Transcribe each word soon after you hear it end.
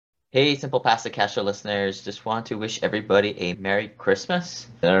Hey, Simple Passive Cash Flow listeners, just want to wish everybody a Merry Christmas.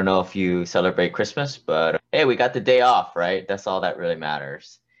 I don't know if you celebrate Christmas, but hey, we got the day off, right? That's all that really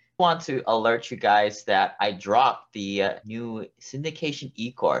matters. Want to alert you guys that I dropped the new syndication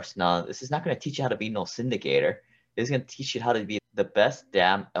e-course. Now, this is not going to teach you how to be no syndicator. It's going to teach you how to be the best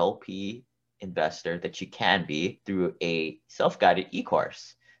damn LP investor that you can be through a self-guided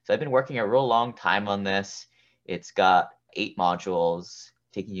e-course. So I've been working a real long time on this. It's got 8 modules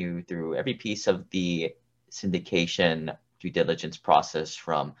taking you through every piece of the syndication due diligence process,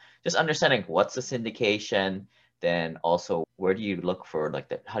 from just understanding what's a syndication, then also where do you look for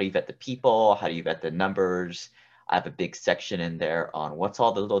how do you vet the people, how do you vet the numbers. I have a big section in there on what's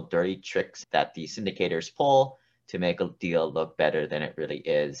all the little dirty tricks that the syndicators pull to make a deal look better than it really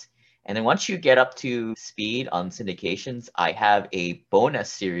is. And then once you get up to speed on syndications, I have a bonus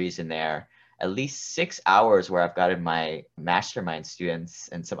series in there, at least 6 hours, where I've gotten my mastermind students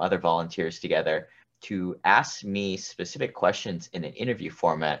and some other volunteers together to ask me specific questions in an interview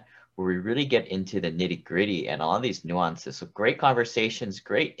format where we really get into the nitty gritty and all these nuances. So great conversations,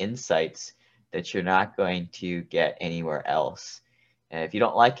 great insights that you're not going to get anywhere else. And if you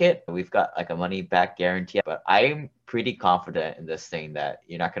don't like it, we've got like a money back guarantee. But I'm pretty confident in this thing that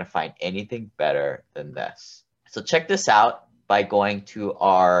you're not going to find anything better than this. So check this out by going to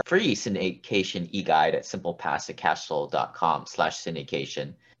our free syndication e-guide at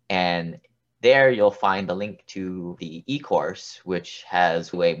simplepassivecashflow.com/syndication. And there you'll find the link to the e-course, which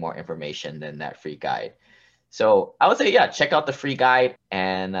has way more information than that free guide. So I would say, yeah, check out the free guide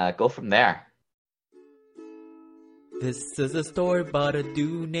and go from there. This is a story about a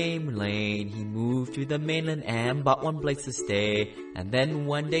dude named Lane. He moved to the mainland and bought one place to stay. And then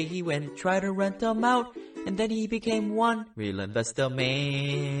one day he went try to rent them out. And then he became one real investor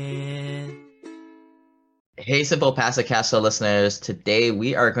man. Hey, Simple Passive Cash Flow listeners. Today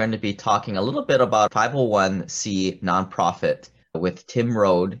we are going to be talking a little bit about 501c nonprofit with Tim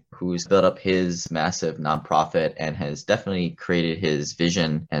Rhode, who's built up his massive nonprofit and has definitely created his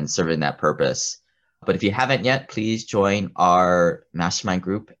vision and serving that purpose. But if you haven't yet, please join our mastermind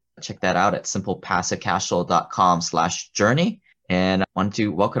group. Check that out at simplepassivecashflow.com/journey. And I want to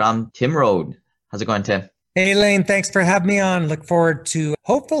welcome on Tim Rhode. How's it going, Tim? Hey, Lane, thanks for having me on. Look forward to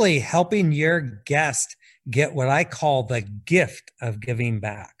hopefully helping your guest get what I call the gift of giving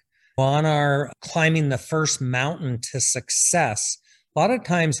back. On our climbing the first mountain to success, a lot of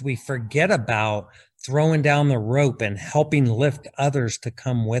times we forget about throwing down the rope and helping lift others to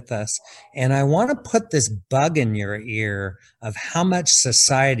come with us. And I want to put this bug in your ear of how much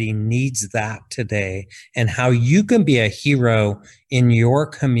society needs that today and how you can be a hero in your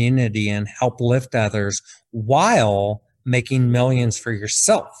community and help lift others while making millions for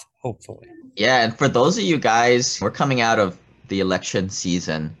yourself, hopefully. Yeah, and for those of you guys, we're coming out of the election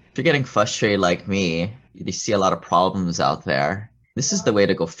season. If you're getting frustrated like me, you see a lot of problems out there. This is the way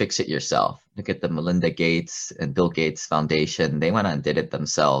to go fix it yourself. Look at the Melinda Gates and Bill Gates Foundation. They went and did it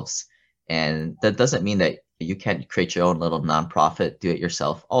themselves. And that doesn't mean that you can't create your own little nonprofit, do it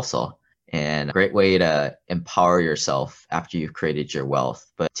yourself also. And a great way to empower yourself after you've created your wealth.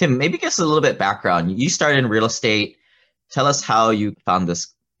 But Tim, maybe give us a little bit background. You started in real estate. Tell us how you found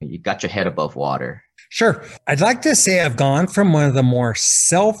this, you got your head above water. Sure. I'd like to say I've gone from one of the more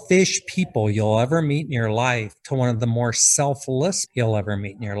selfish people you'll ever meet in your life to one of the more selfless you'll ever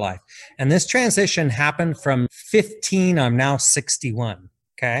meet in your life. And this transition happened from 15, I'm now 61.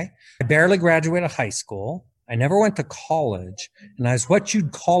 Okay. I barely graduated high school. I never went to college, and I was what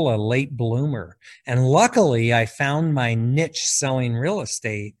you'd call a late bloomer. And luckily, I found my niche selling real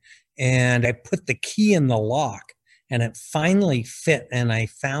estate, and I put the key in the lock. And it finally fit, and I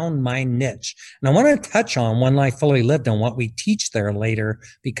found my niche. And I want to touch on One Life Fully Lived and what we teach there later,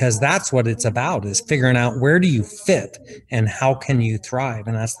 because that's what it's about, is figuring out where do you fit and how can you thrive.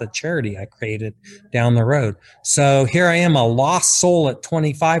 And that's the charity I created down the road. So here I am, a lost soul at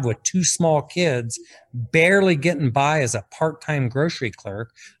 25 with 2 small kids, barely getting by as a part-time grocery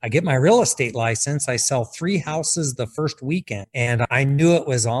clerk. I get my real estate license. I sell 3 houses the first weekend, and I knew it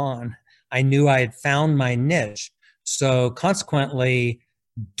was on. I knew I had found my niche. So consequently,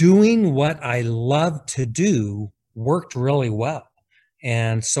 doing what I love to do worked really well.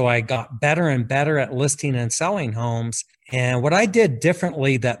 And so I got better and better at listing and selling homes. And what I did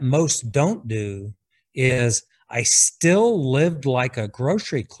differently that most don't do is I still lived like a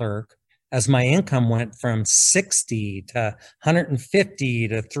grocery clerk as my income went from 60 to 150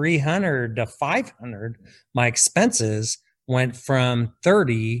 to 300 to 500. My expenses went from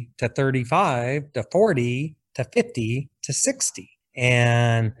 30 to 35 to 40 to 50 to 60.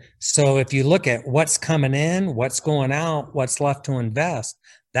 And so if you look at what's coming in, what's going out, what's left to invest,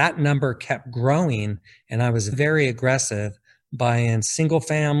 that number kept growing. And I was very aggressive buying single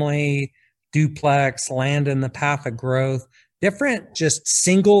family, duplex, land in the path of growth, different just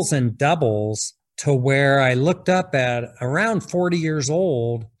singles and doubles to where I looked up at around 40 years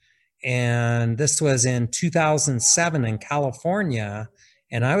old. And this was in 2007 in California.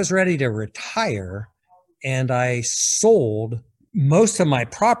 And I was ready to retire. And I sold most of my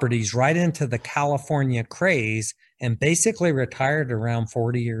properties right into the California craze and basically retired around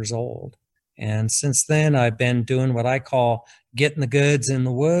 40 years old. And since then, I've been doing what I call getting the goods in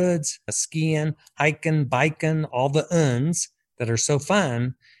the woods, skiing, hiking, biking, all the uns that are so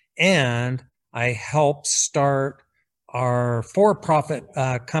fun. And I helped start our for-profit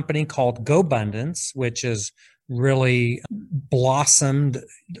company called GoBundance, which has really blossomed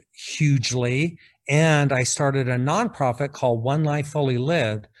hugely. And I started a nonprofit called One Life Fully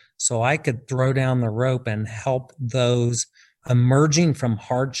Lived, so I could throw down the rope and help those emerging from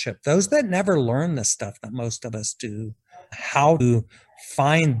hardship, those that never learn the stuff that most of us do, how to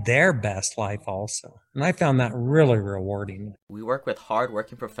find their best life also. And I found that really rewarding. We work with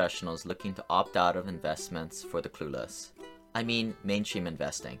hard-working professionals looking to opt out of investments for the clueless. I mean, mainstream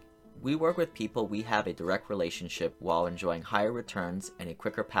investing. We work with people we have a direct relationship while enjoying higher returns and a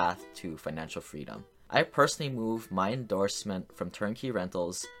quicker path to financial freedom. I personally moved my endorsement from turnkey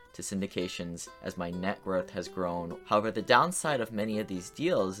rentals to syndications as my net worth has grown. However, the downside of many of these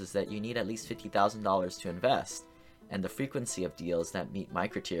deals is that you need at least $50,000 to invest, and the frequency of deals that meet my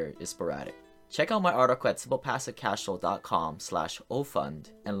criteria is sporadic. Check out my article at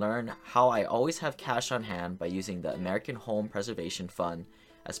simplepassivecashflow.com/ofund and learn how I always have cash on hand by using the American Home Preservation Fund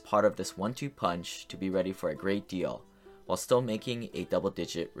as part of this 1-2 punch to be ready for a great deal while still making a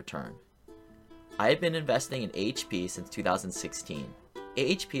double-digit return. I have been investing in AHP since 2016.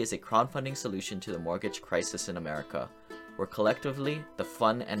 AHP is a crowdfunding solution to the mortgage crisis in America, where collectively the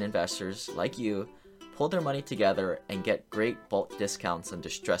fund and investors like you pull their money together and get great bulk discounts on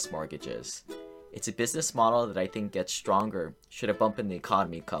distressed mortgages. It's a business model that I think gets stronger should a bump in the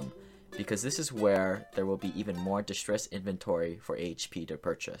economy come, because this is where there will be even more distressed inventory for AHP to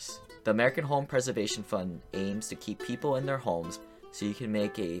purchase. The American Home Preservation Fund aims to keep people in their homes so you can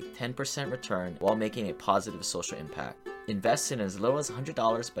make a 10% return while making a positive social impact. Invest in as little as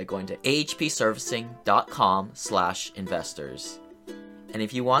 $100 by going to ahpservicing.com/investors. And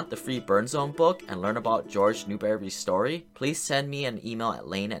if you want the free Burn Zone book and learn about George Newberry's story, please send me an email at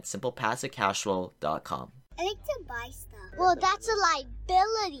lane@simplepassivecashflow.com. I like to buy stuff. Well, that's a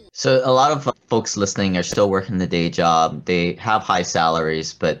liability. So a lot of folks listening are still working the day job. They have high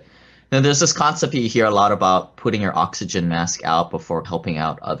salaries, but there's this concept you hear a lot about putting your oxygen mask out before helping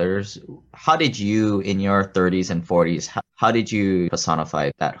out others. How did you, in your 30s and 40s, how did you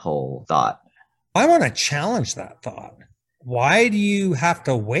personify that whole thought? I want to challenge that thought. Why do you have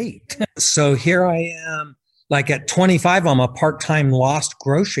to wait? So here I am, like at 25, I'm a part-time lost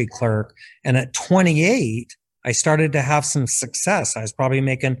grocery clerk. And at 28, I started to have some success. I was probably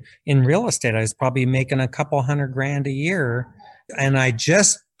making, in real estate, I was probably making a couple $100,000 a year. And I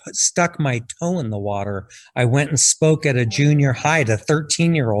just stuck my toe in the water. I went and spoke at a junior high to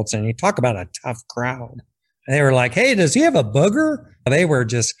 13-year-olds, and you talk about a tough crowd. And they were like, "Hey, does he have a booger?" They were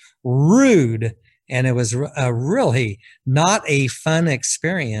just rude. And it was really not a fun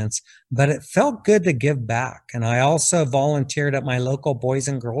experience, but it felt good to give back. And I also volunteered at my local Boys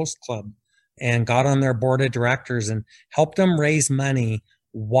and Girls Club and got on their board of directors and helped them raise money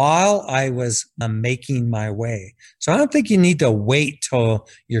while I was making my way. So I don't think you need to wait till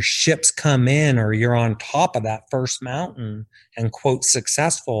your ships come in or you're on top of that first mountain and quote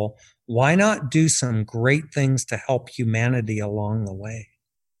successful. Why not do some great things to help humanity along the way?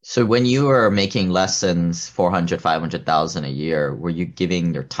 So when you were making less than 400, 500,000 a year, were you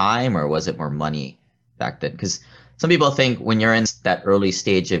giving your time or was it more money back then? Because some people think when you're in that early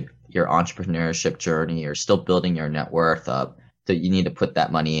stage of your entrepreneurship journey, you're still building your net worth up, that you need to put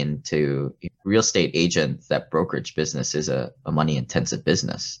that money into real estate agents. That brokerage business is a money intensive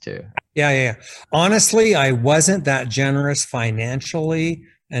business too. Yeah. Honestly, I wasn't that generous financially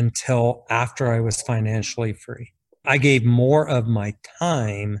until after I was financially free. I gave more of my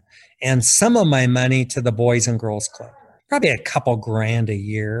time and some of my money to the Boys and Girls Club, probably a couple grand a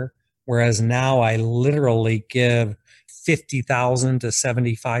year. Whereas now I literally give 50,000 to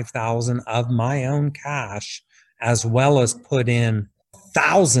 75,000 of my own cash, as well as put in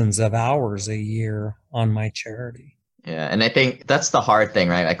thousands of hours a year on my charity. Yeah. And I think that's the hard thing,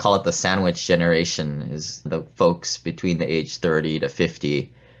 right? I call it the sandwich generation, is the folks between the age 30 to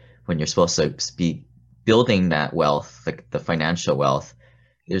 50, when you're supposed to be building that wealth, the financial wealth.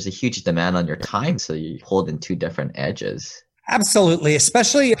 There's a huge demand on your time. So you hold in two different edges. Absolutely,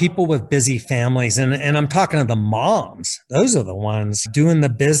 especially people with busy families. And I'm talking to the moms. Those are the ones doing the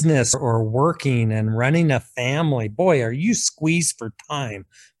business or working and running a family. Boy, are you squeezed for time.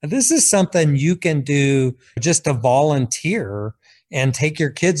 This is something you can do just to volunteer and take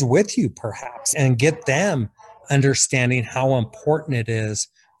your kids with you, perhaps, and get them understanding how important it is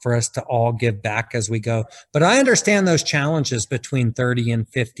for us to all give back as we go. But I understand those challenges between 30 and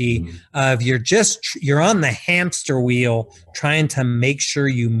 50 of you're on the hamster wheel trying to make sure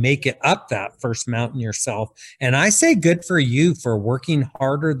you make it up that first mountain yourself. And I say good for you for working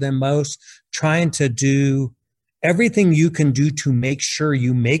harder than most, trying to do everything you can do to make sure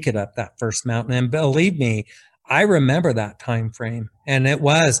you make it up that first mountain. And believe me, I remember that time frame, and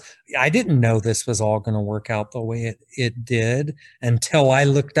I didn't know this was all going to work out the way it did until I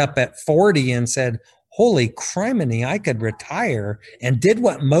looked up at 40 and said, holy criminy, I could retire, and did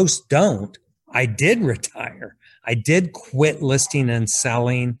what most don't. I did retire. I did quit listing and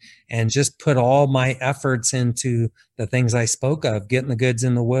selling and just put all my efforts into the things I spoke of, getting the goods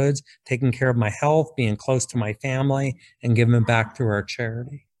in the woods, taking care of my health, being close to my family, and giving back through our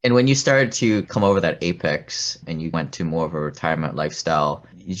charity. And when you started to come over that apex and you went to more of a retirement lifestyle,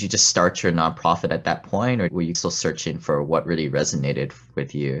 did you just start your nonprofit at that point, or were you still searching for what really resonated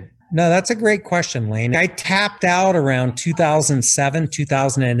with you? No, that's a great question, Lane. I tapped out around 2007,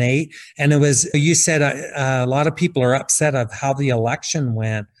 2008. And it was, you said a lot of people are upset of how the election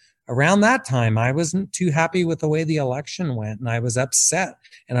went. Around that time, I wasn't too happy with the way the election went, and I was upset.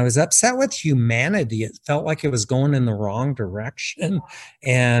 And I was upset with humanity. It felt like it was going in the wrong direction.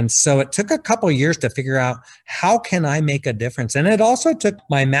 And so it took a couple of years to figure out, how can I make a difference? And it also took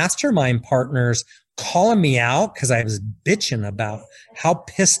my mastermind partners calling me out because I was bitching about how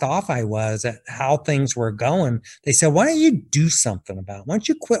pissed off I was at how things were going. They said, why don't you do something about it? Why don't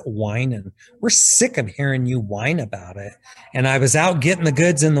you quit whining? We're sick of hearing you whine about it. And I was out getting the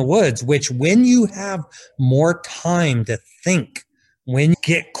goods in the woods, which when you have more time to think, when you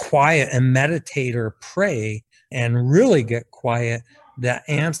get quiet and meditate or pray and really get quiet, the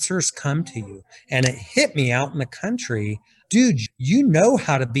answers come to you. And it hit me out in the country. Dude, you know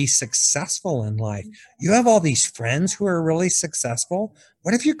how to be successful in life. You have all these friends who are really successful.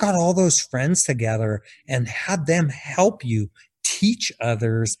 What if you got all those friends together and had them help you teach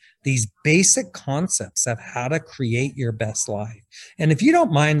others these basic concepts of how to create your best life? And if you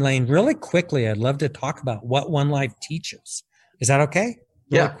don't mind, Lane, really quickly, I'd love to talk about what One Life teaches. Is that okay?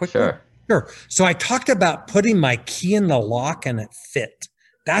 Yeah, quickly? Sure. So I talked about putting my key in the lock and it fit.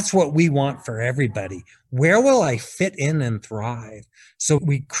 That's what we want for everybody. Where will I fit in and thrive? So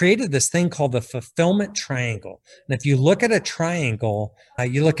we created this thing called the fulfillment triangle. And if you look at a triangle,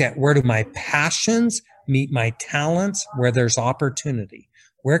 you look at, where do my passions meet my talents, where there's opportunity.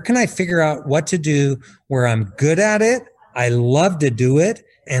 Where can I figure out what to do where I'm good at it, I love to do it,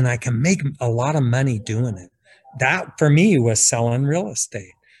 and I can make a lot of money doing it? That for me was selling real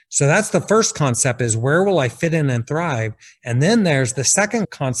estate. So that's the first concept, is where will I fit in and thrive? And then there's the second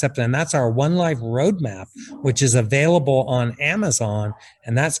concept, and that's our One Life roadmap, which is available on Amazon.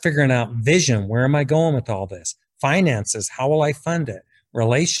 And that's figuring out vision. Where am I going with all this? Finances. How will I fund it?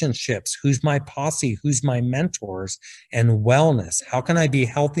 Relationships. Who's my posse? Who's my mentors? And wellness. How can I be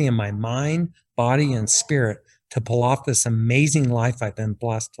healthy in my mind, body, and spirit to pull off this amazing life I've been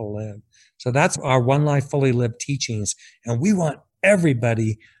blessed to live? So that's our One Life Fully Lived teachings. And we want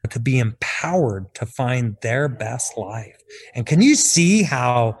everybody to be empowered to find their best life. And can you see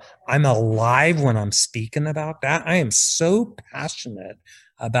how I'm alive when I'm speaking about that? I am so passionate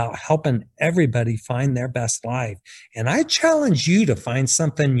about helping everybody find their best life. And I challenge you to find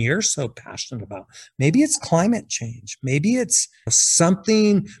something you're so passionate about. Maybe it's climate change. Maybe it's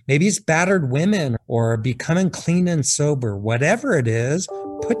something, maybe it's battered women or becoming clean and sober. Whatever it is,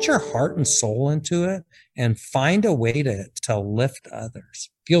 put your heart and soul into it and find a way to lift others.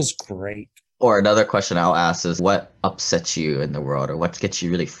 Feels great. Or another question I'll ask is, what upsets you in the world, or what gets you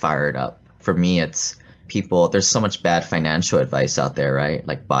really fired up? For me, it's people, there's so much bad financial advice out there, right?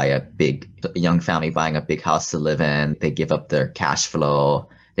 Like a young family buying a big house to live in, they give up their cash flow,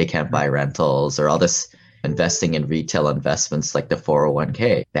 they can't buy rentals, or all this investing in retail investments like the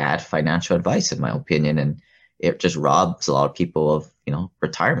 401k. Bad financial advice, in my opinion. And it just robs a lot of people of,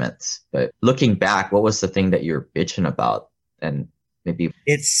 retirements. But looking back, what was the thing that you're bitching about? And maybe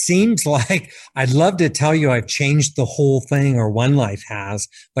it seems like, I'd love to tell you I've changed the whole thing, or One Life has,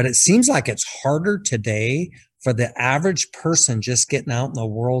 but it seems like it's harder today for the average person just getting out in the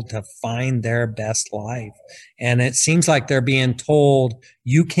world to find their best life. And it seems like they're being told,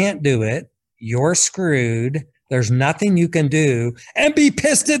 you can't do it, you're screwed, there's nothing you can do, and be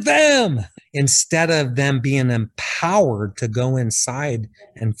pissed at them. instead of them being empowered to go inside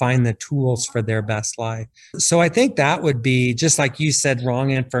and find the tools for their best life. So I think that would be, just like you said,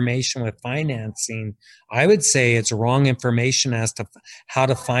 wrong information with financing. I would say it's wrong information as to how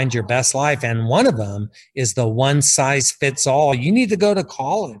to find your best life. And one of them is the one size fits all. You need to go to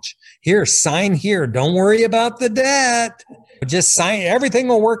college. Here, sign here. Don't worry about the debt. Just sign. Everything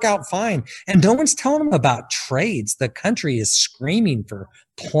will work out fine. And no one's telling them about trades. The country is screaming for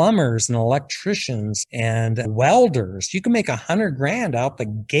plumbers and electricians and welders. You can make $100,000 out the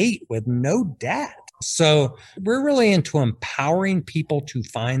gate with no debt. So we're really into empowering people to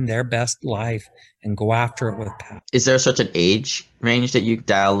find their best life and go after it with passion. Is there such an age range that you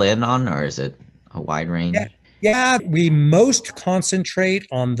dial in on, or is it a wide range? Yeah, we most concentrate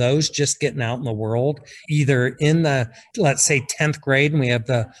on those just getting out in the world, either in the, let's say, 10th grade, and we have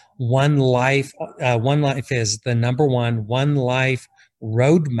the One Life. One Life is the number One Life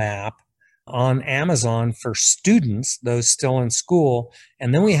roadmap on Amazon for students, those still in school.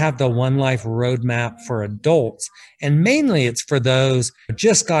 And then we have the One Life roadmap for adults. And mainly it's for those who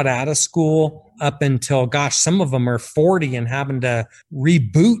just got out of school up until, gosh, some of them are 40 and having to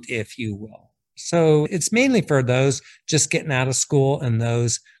reboot, if you will. So it's mainly for those just getting out of school and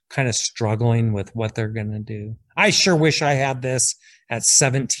those kind of struggling with what they're going to do. I sure wish I had this at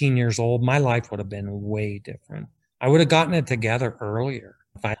 17 years old. My life would have been way different. I would have gotten it together earlier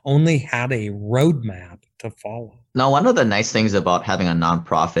if I only had a roadmap to follow. Now, one of the nice things about having a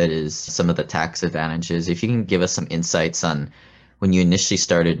nonprofit is some of the tax advantages. If you can give us some insights on when you initially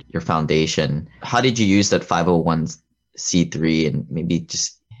started your foundation, how did you use that 501c3, and maybe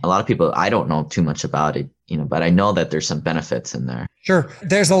just a lot of people, I don't know too much about it, but I know that there's some benefits in there. Sure.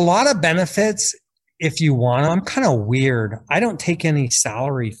 There's a lot of benefits if you want. I'm kind of weird. I don't take any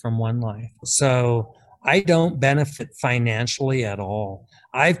salary from One Life. So I don't benefit financially at all.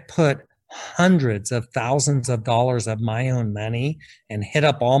 I've put hundreds of thousands of dollars of my own money and hit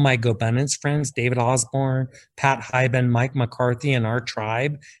up all my GoBundance friends. David Osborne, Pat Hyben, Mike McCarthy, and our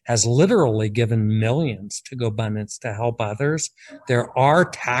tribe has literally given millions to GoBundance to help others. There are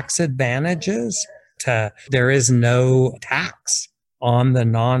tax advantages there is no tax on the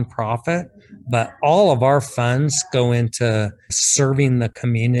nonprofit, but all of our funds go into serving the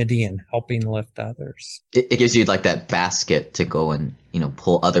community and helping lift others. It gives you like that basket to go and,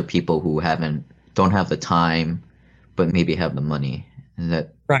 pull other people who don't have the time, but maybe have the money. Is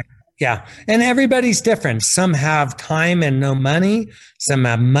that right? Yeah. And everybody's different. Some have time and no money. Some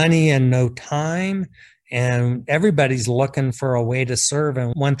have money and no time. And everybody's looking for a way to serve.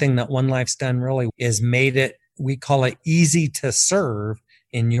 And one thing that One Life's done really is made it, we call it easy to serve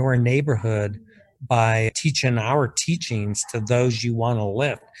in your neighborhood by teaching our teachings to those you want to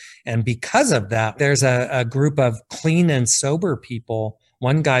lift. And because of that, there's a group of clean and sober people.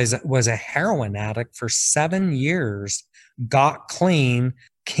 One guy was a heroin addict for 7 years, got clean,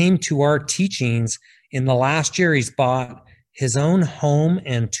 came to our teachings. In the last year, he's bought his own home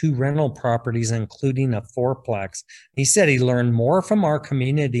and 2 rental properties, including a 4-plex. He said he learned more from our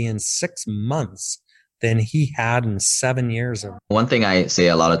community in 6 months than he had in 7 years. One thing I say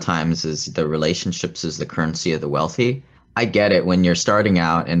a lot of times is the relationships is the currency of the wealthy. I get it when you're starting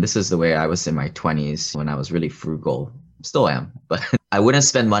out, and this is the way I was in my 20s when I was really frugal. Still am, but I wouldn't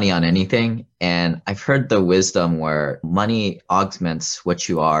spend money on anything. And I've heard the wisdom where money augments what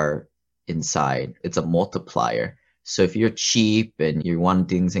you are inside. It's a multiplier. So if you're cheap and you're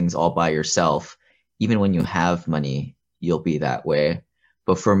wanting things all by yourself, even when you have money, you'll be that way.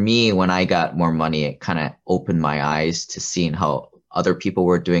 But for me, when I got more money, it kind of opened my eyes to seeing how other people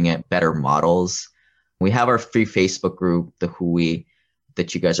were doing it, better models. We have our free Facebook group, the Hui,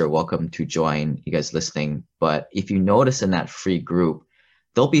 that you guys are welcome to join, you guys listening. But if you notice in that free group,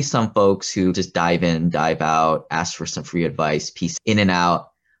 there'll be some folks who just dive in, dive out, ask for some free advice, piece in and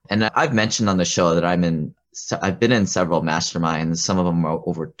out. And I've mentioned on the show that I've been in several masterminds. Some of them are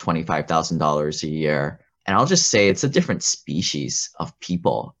over $25,000 a year. And I'll just say it's a different species of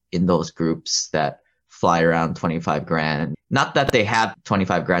people in those groups that fly around 25 grand. Not that they have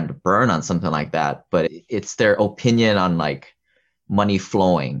 25 grand to burn on something like that, but it's their opinion on like money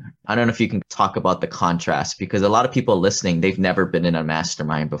flowing. I don't know if you can talk about the contrast, because a lot of people listening, they've never been in a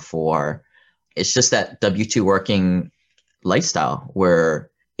mastermind before. It's just that W-2 working lifestyle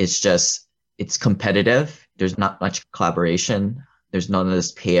where it's competitive. There's not much collaboration. There's none of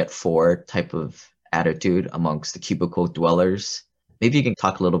this pay it forward type of attitude amongst the cubicle dwellers. Maybe you can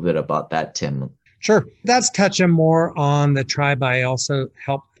talk a little bit about that, Tim. Sure. That's touching more on the tribe I also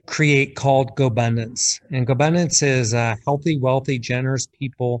help create called GoBundance. And GoBundance is healthy, wealthy, generous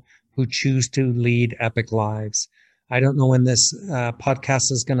people who choose to lead epic lives. I don't know when this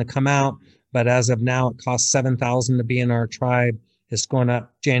podcast is going to come out, But as of now, it costs 7,000 to be in our tribe. It's going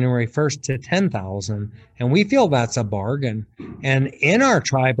up January 1st to 10,000. And we feel that's a bargain. And in our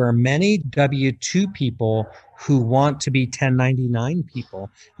tribe are many W-2 people who want to be 1099 people.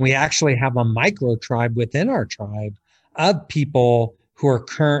 We actually have a micro tribe within our tribe of people who are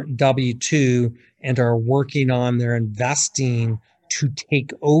current W-2 and are working on their investing to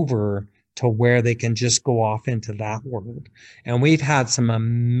take over to where they can just go off into that world. And we've had some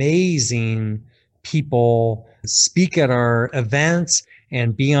amazing people speak at our events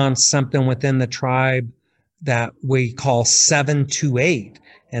and be on something within the tribe that we call 728.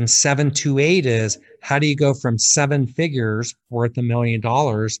 And 728 is, how do you go from 7 figures worth $1 million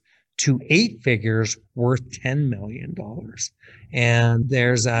to 8 figures worth $10 million? And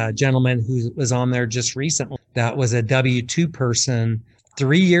there's a gentleman who was on there just recently that was a W-2 person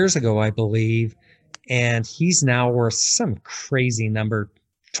 3 years ago, I believe. And he's now worth some crazy number,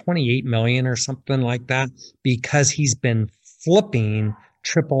 28 million or something like that, because he's been flipping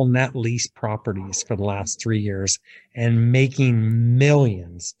triple net lease properties for the last 3 years and making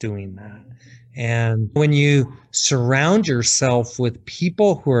millions doing that. And when you surround yourself with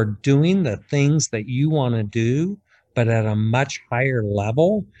people who are doing the things that you want to do, but at a much higher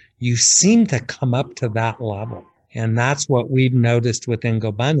level, you seem to come up to that level. And that's what we've noticed within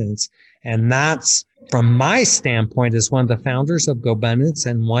GoBundance. And that's, from my standpoint, as one of the founders of GoBundance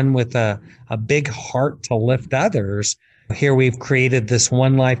and one with a big heart to lift others. Here we've created this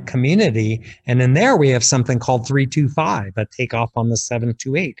One Life community. And in there we have something called 325, a takeoff on the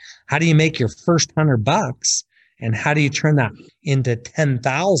 728. How do you make your first $100? And how do you turn that into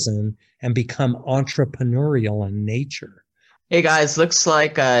 10,000 and become entrepreneurial in nature? Hey guys, looks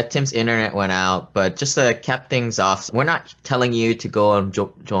like Tim's internet went out, but just to cap things off, we're not telling you to go and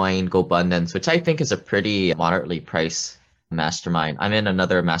join GoBundance, which I think is a pretty moderately priced mastermind. I'm in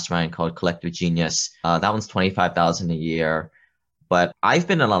another mastermind called Collective Genius. That one's $25,000 a year. But I've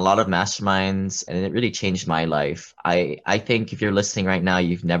been in a lot of masterminds and it really changed my life. I think if you're listening right now,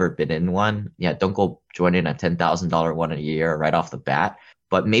 you've never been in one. Yeah, don't go join in a $10,000 one a year right off the bat.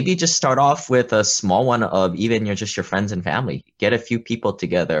 But maybe just start off with a small one of even just your friends and family. Get a few people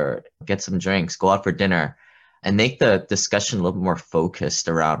together, get some drinks, go out for dinner, and make the discussion a little bit more focused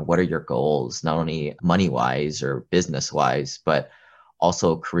around what are your goals, not only money-wise or business-wise, but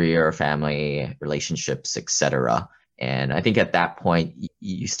also career, family, relationships, etc. And I think at that point,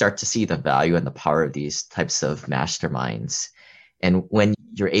 you start to see the value and the power of these types of masterminds. And when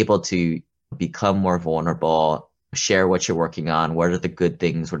you're able to become more vulnerable, share what you're working on, what are the good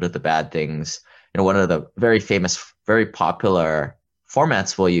things, what are the bad things. One of the very famous, very popular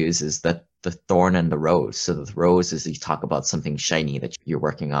formats we'll use is the thorn and the rose. So the rose is you talk about something shiny that you're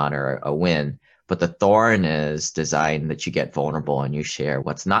working on or a win, but the thorn is designed that you get vulnerable and you share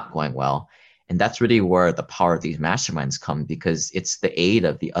what's not going well. And that's really where the power of these masterminds come, because it's the aid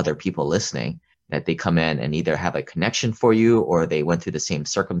of the other people listening that they come in and either have a connection for you or they went through the same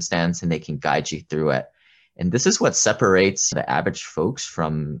circumstance and they can guide you through it. And this is what separates the average folks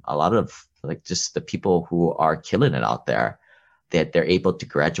from a lot of just the people who are killing it out there, that they're able to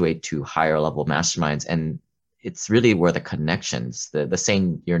graduate to higher level masterminds. And it's really where the connections, the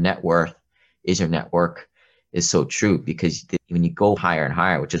saying your net worth is your network is so true, because when you go higher and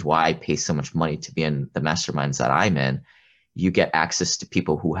higher, which is why I pay so much money to be in the masterminds that I'm in, you get access to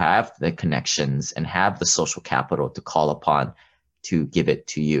people who have the connections and have the social capital to call upon to give it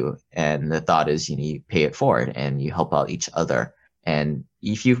to you. And the thought is, you pay it forward and you help out each other. And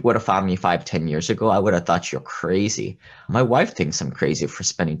if you would have found me 5-10 years ago, I would have thought you're crazy. My wife thinks I'm crazy for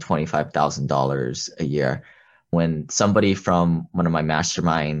spending $25,000 a year. When somebody from one of my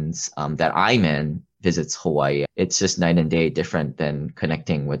masterminds that I'm in visits Hawaii, it's just night and day different than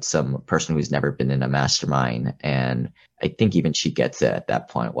connecting with some person who's never been in a mastermind. And I think even she gets it at that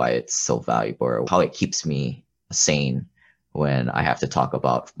point, why it's so valuable, or how it keeps me sane when I have to talk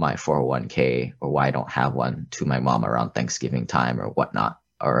about my 401k or why I don't have one to my mom around Thanksgiving time or whatnot,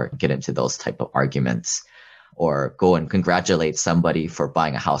 or get into those type of arguments, or go and congratulate somebody for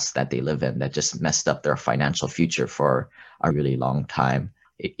buying a house that they live in that just messed up their financial future for a really long time.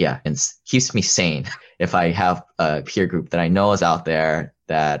 It keeps me sane if I have a peer group that I know is out there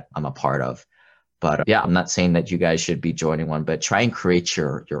that I'm a part of. But I'm not saying that you guys should be joining one, but try and create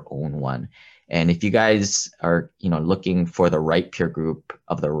your own one. And if you guys are, looking for the right peer group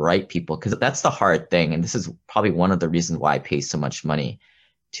of the right people, because that's the hard thing. And this is probably one of the reasons why I pay so much money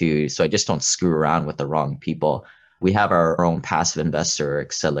so I just don't screw around with the wrong people. We have our own passive investor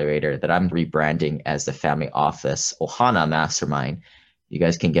accelerator that I'm rebranding as the Family Office Ohana Mastermind. You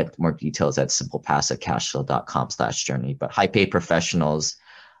guys can get more details at simplepassivecashflow.com/journey. But high paid professionals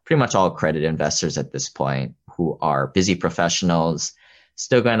pretty much all accredited investors at this point who are busy professionals,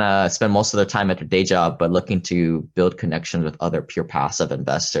 still going to spend most of their time at their day job, but looking to build connections with other pure passive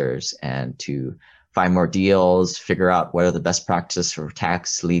investors and to find more deals, figure out what are the best practices for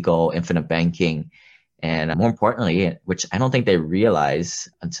tax, legal, infinite banking. And more importantly, which I don't think they realize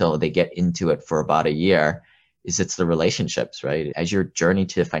until they get into it for about a year, is it's the relationships, right? As your journey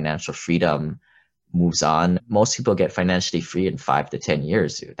to financial freedom moves on, most people get financially free in 5 to 10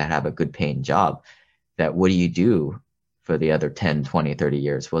 years that have a good paying job. That what do you do for the other 10, 20, 30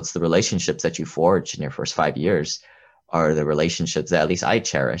 years? Well, it's the relationships that you forge in your first 5 years are the relationships that at least I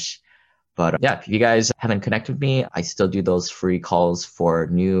cherish. But yeah, if you guys haven't connected with me, I still do those free calls for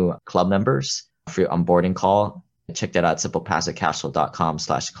new club members, free onboarding call. Check that out,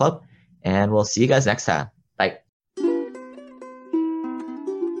 simplepassivecashflow.com/club. And we'll see you guys next time. Bye.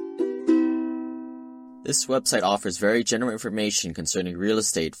 This website offers very general information concerning real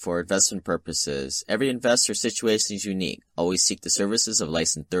estate for investment purposes. Every investor situation is unique. Always seek the services of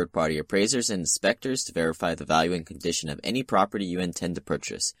licensed third-party appraisers and inspectors to verify the value and condition of any property you intend to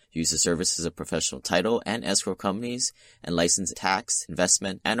purchase. Use the services of professional title and escrow companies and licensed tax,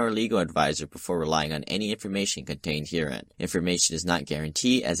 investment, and or legal advisor before relying on any information contained herein. Information is not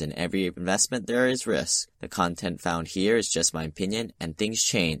guaranteed, as in every investment there is risk. The content found here is just my opinion, and things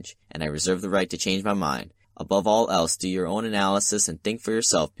change, and I reserve the right to change my mind. Above all else, do your own analysis and think for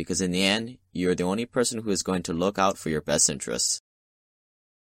yourself, because in the end, you are the only person who is going to look out for your best interests.